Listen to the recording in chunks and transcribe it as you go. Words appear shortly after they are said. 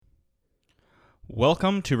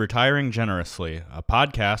Welcome to Retiring Generously, a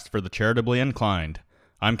podcast for the charitably inclined.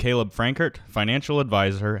 I'm Caleb Frankert, financial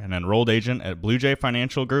advisor and enrolled agent at Blue Jay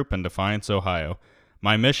Financial Group in Defiance, Ohio.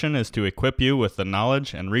 My mission is to equip you with the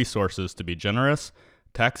knowledge and resources to be generous,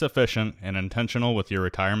 tax efficient, and intentional with your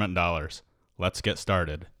retirement dollars. Let's get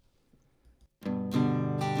started.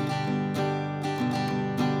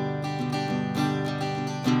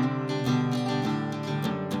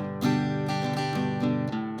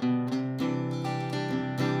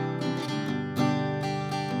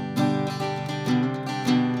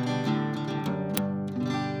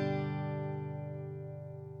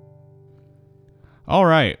 All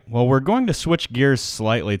right, well, we're going to switch gears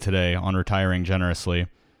slightly today on Retiring Generously.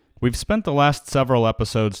 We've spent the last several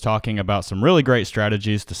episodes talking about some really great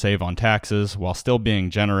strategies to save on taxes while still being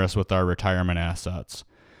generous with our retirement assets.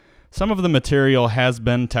 Some of the material has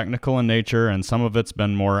been technical in nature and some of it's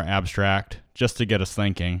been more abstract, just to get us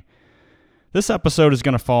thinking. This episode is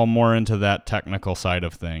going to fall more into that technical side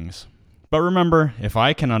of things. But remember, if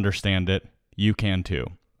I can understand it, you can too.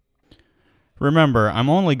 Remember, I'm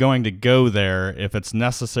only going to go there if it's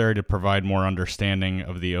necessary to provide more understanding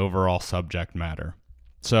of the overall subject matter.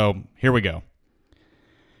 So, here we go.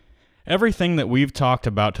 Everything that we've talked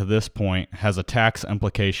about to this point has a tax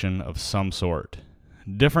implication of some sort.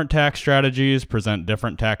 Different tax strategies present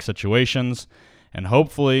different tax situations, and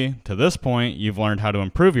hopefully, to this point, you've learned how to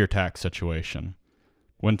improve your tax situation.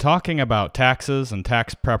 When talking about taxes and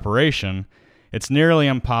tax preparation, it's nearly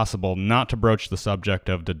impossible not to broach the subject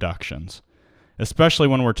of deductions, especially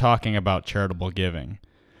when we're talking about charitable giving.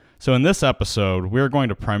 So in this episode, we're going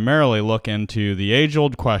to primarily look into the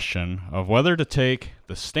age-old question of whether to take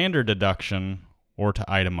the standard deduction or to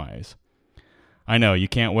itemize. I know, you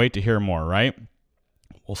can't wait to hear more, right?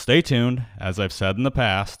 Well, stay tuned. As I've said in the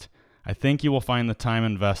past, I think you will find the time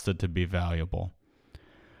invested to be valuable.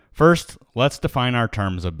 First, let's define our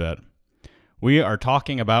terms a bit. We are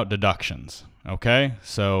talking about deductions, okay?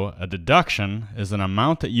 So a deduction is an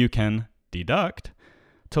amount that you can deduct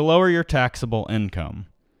to lower your taxable income.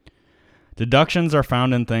 Deductions are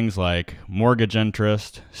found in things like mortgage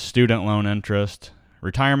interest, student loan interest,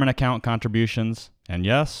 retirement account contributions, and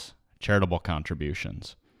yes, charitable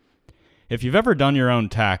contributions. If you've ever done your own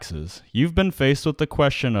taxes, you've been faced with the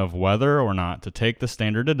question of whether or not to take the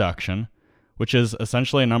standard deduction, which is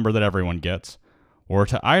essentially a number that everyone gets, or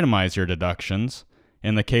to itemize your deductions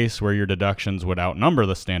in the case where your deductions would outnumber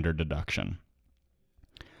the standard deduction.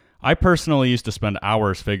 I personally used to spend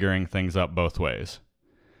hours figuring things up both ways.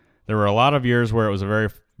 There were a lot of years where it was a very,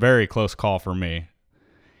 very close call for me.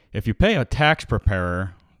 If you pay a tax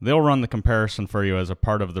preparer, they'll run the comparison for you as a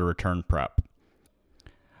part of the return prep.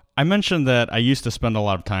 I mentioned that I used to spend a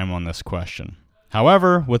lot of time on this question.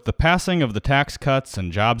 However, with the passing of the Tax Cuts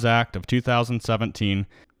and Jobs Act of 2017,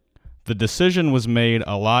 the decision was made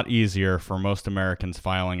a lot easier for most Americans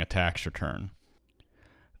filing a tax return.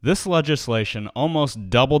 This legislation almost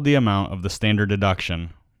doubled the amount of the standard deduction,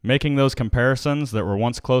 making those comparisons that were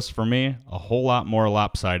once close for me a whole lot more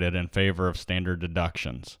lopsided in favor of standard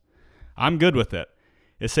deductions. I'm good with it.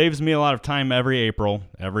 It saves me a lot of time every April,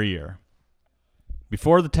 every year.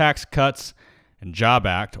 Before the Tax Cuts and Job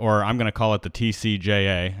Act, or I'm going to call it the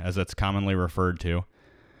TCJA, as it's commonly referred to,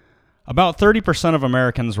 about 30% of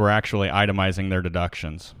Americans were actually itemizing their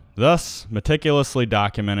deductions, thus meticulously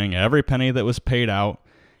documenting every penny that was paid out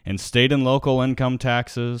in state and local income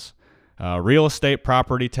taxes, real estate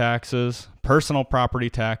property taxes, personal property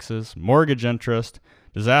taxes, mortgage interest,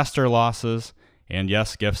 disaster losses, and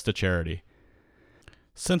yes, gifts to charity.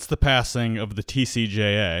 Since the passing of the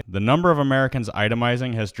TCJA, the number of Americans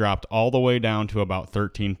itemizing has dropped all the way down to about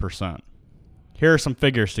 13%. Here are some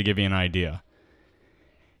figures to give you an idea.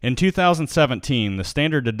 In 2017, the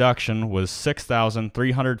standard deduction was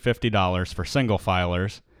 $6,350 for single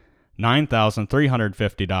filers,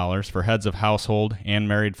 $9,350 for heads of household and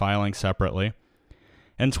married filing separately,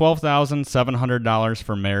 and $12,700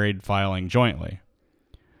 for married filing jointly.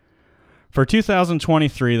 For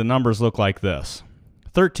 2023, the numbers look like this: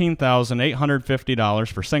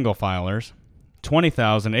 $13,850 for single filers,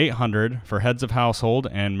 $20,800 for heads of household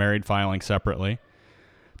and married filing separately,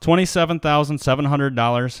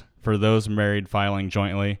 $27,700 for those married filing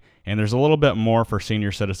jointly, and there's a little bit more for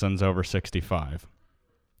senior citizens over 65.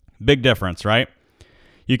 Big difference, right?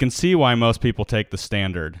 You can see why most people take the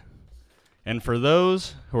standard. And for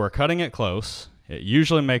those who are cutting it close, it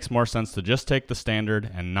usually makes more sense to just take the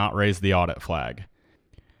standard and not raise the audit flag.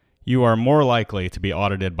 You are more likely to be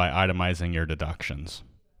audited by itemizing your deductions.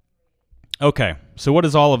 Okay, so what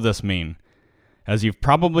does all of this mean? As you've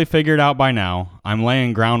probably figured out by now, I'm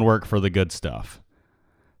laying groundwork for the good stuff.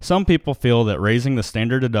 Some people feel that raising the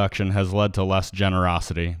standard deduction has led to less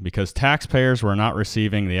generosity because taxpayers were not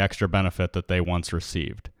receiving the extra benefit that they once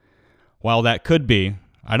received. While that could be,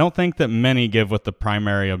 I don't think that many give with the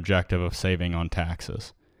primary objective of saving on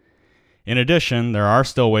taxes. In addition, there are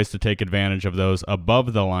still ways to take advantage of those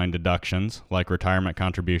above-the-line deductions, like retirement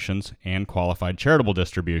contributions and qualified charitable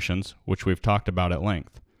distributions, which we've talked about at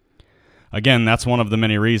length. Again, that's one of the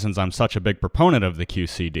many reasons I'm such a big proponent of the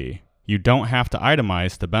QCD. You don't have to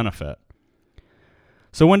itemize to benefit.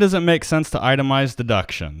 So when does it make sense to itemize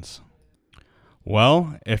deductions?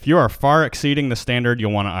 Well, if you are far exceeding the standard,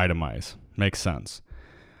 you'll want to itemize. Makes sense.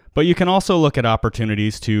 But you can also look at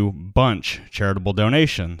opportunities to bunch charitable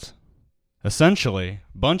donations. Essentially,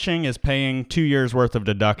 bunching is paying 2 years' worth of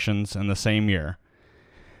deductions in the same year.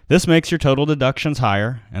 This makes your total deductions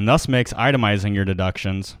higher, and thus makes itemizing your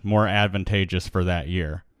deductions more advantageous for that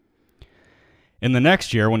year. In the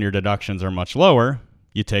next year, when your deductions are much lower,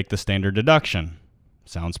 you take the standard deduction.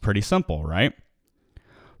 Sounds pretty simple, right?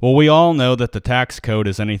 Well, we all know that the tax code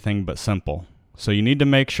is anything but simple, so you need to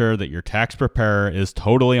make sure that your tax preparer is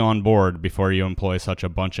totally on board before you employ such a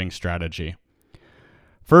bunching strategy.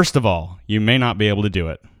 First of all, you may not be able to do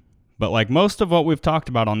it, but like most of what we've talked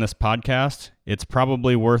about on this podcast, it's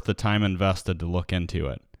probably worth the time invested to look into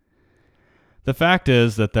it. The fact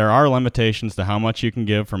is that there are limitations to how much you can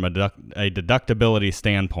give from a deductibility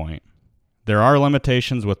standpoint. There are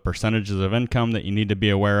limitations with percentages of income that you need to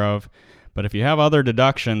be aware of, but if you have other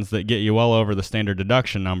deductions that get you well over the standard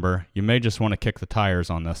deduction number, you may just want to kick the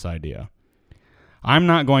tires on this idea. I'm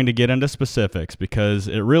not going to get into specifics because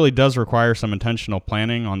it really does require some intentional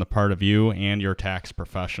planning on the part of you and your tax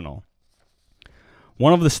professional.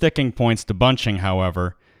 One of the sticking points to bunching,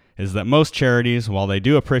 however, is that most charities, while they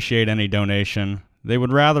do appreciate any donation, they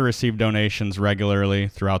would rather receive donations regularly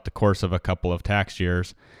throughout the course of a couple of tax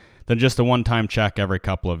years than just a one-time check every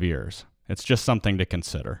couple of years. It's just something to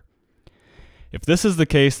consider. If this is the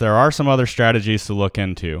case, there are some other strategies to look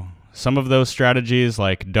into. Some of those strategies,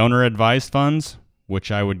 like donor-advised funds,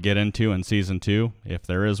 which I would get into in Season 2, if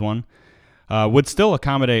there is one, would still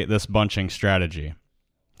accommodate this bunching strategy.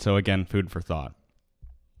 So again, food for thought.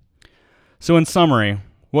 So in summary,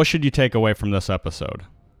 what should you take away from this episode?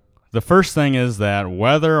 The first thing is that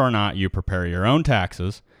whether or not you prepare your own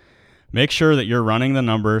taxes, make sure that you're running the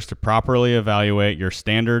numbers to properly evaluate your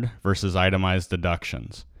standard versus itemized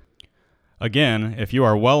deductions. Again, if you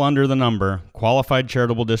are well under the number, qualified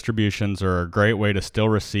charitable distributions are a great way to still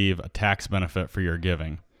receive a tax benefit for your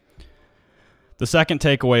giving. The second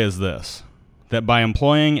takeaway is this, that by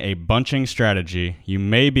employing a bunching strategy, you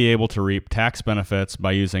may be able to reap tax benefits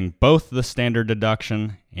by using both the standard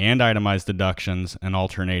deduction and itemized deductions in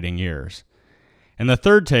alternating years. And the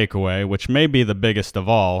third takeaway, which may be the biggest of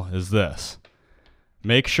all, is this.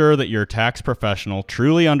 Make sure that your tax professional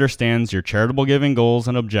truly understands your charitable giving goals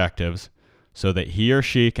and objectives so that he or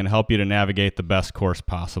she can help you to navigate the best course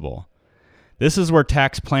possible. This is where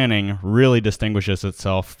tax planning really distinguishes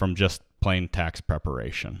itself from just plain tax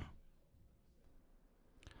preparation.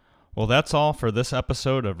 Well, that's all for this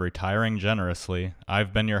episode of Retiring Generously.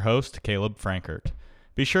 I've been your host, Caleb Frankert.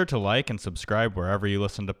 Be sure to like and subscribe wherever you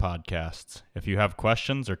listen to podcasts. If you have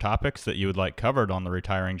questions or topics that you would like covered on the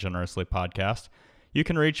Retiring Generously podcast, you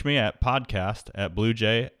can reach me at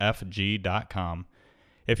podcast@bluejfg.com.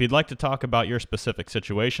 If you'd like to talk about your specific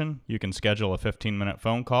situation, you can schedule a 15-minute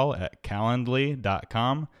phone call at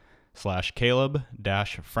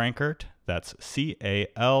calendly.com/Caleb-Frankert. That's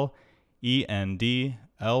calendly.com/CALEB-FRANKART.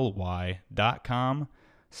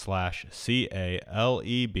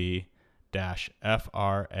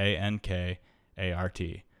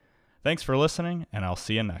 Thanks for listening, and I'll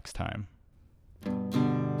see you next time.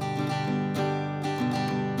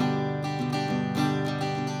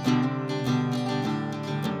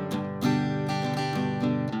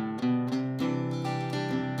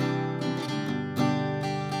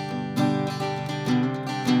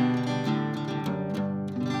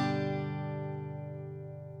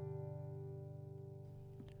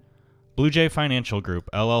 Blue Jay Financial Group,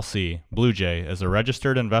 LLC, Blue Jay, is a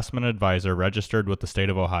registered investment advisor registered with the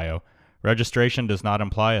state of Ohio. Registration does not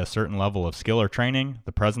imply a certain level of skill or training.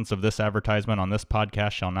 The presence of this advertisement on this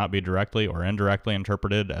podcast shall not be directly or indirectly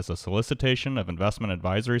interpreted as a solicitation of investment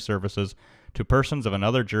advisory services to persons of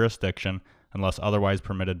another jurisdiction unless otherwise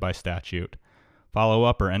permitted by statute.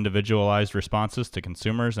 Follow-up or individualized responses to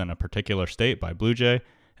consumers in a particular state by Blue Jay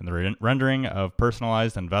and the rendering of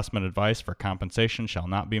personalized investment advice for compensation shall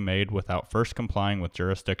not be made without first complying with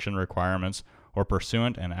jurisdiction requirements or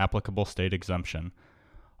pursuant an applicable state exemption.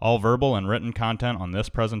 All verbal and written content on this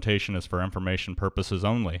presentation is for information purposes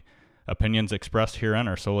only. Opinions expressed herein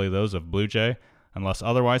are solely those of Blue Jay. Unless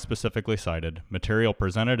otherwise specifically cited, material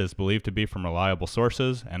presented is believed to be from reliable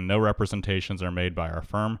sources, and no representations are made by our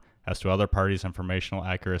firm as to other parties' informational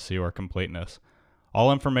accuracy or completeness.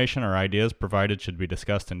 All information or ideas provided should be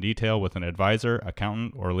discussed in detail with an advisor,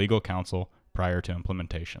 accountant, or legal counsel prior to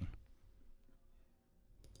implementation.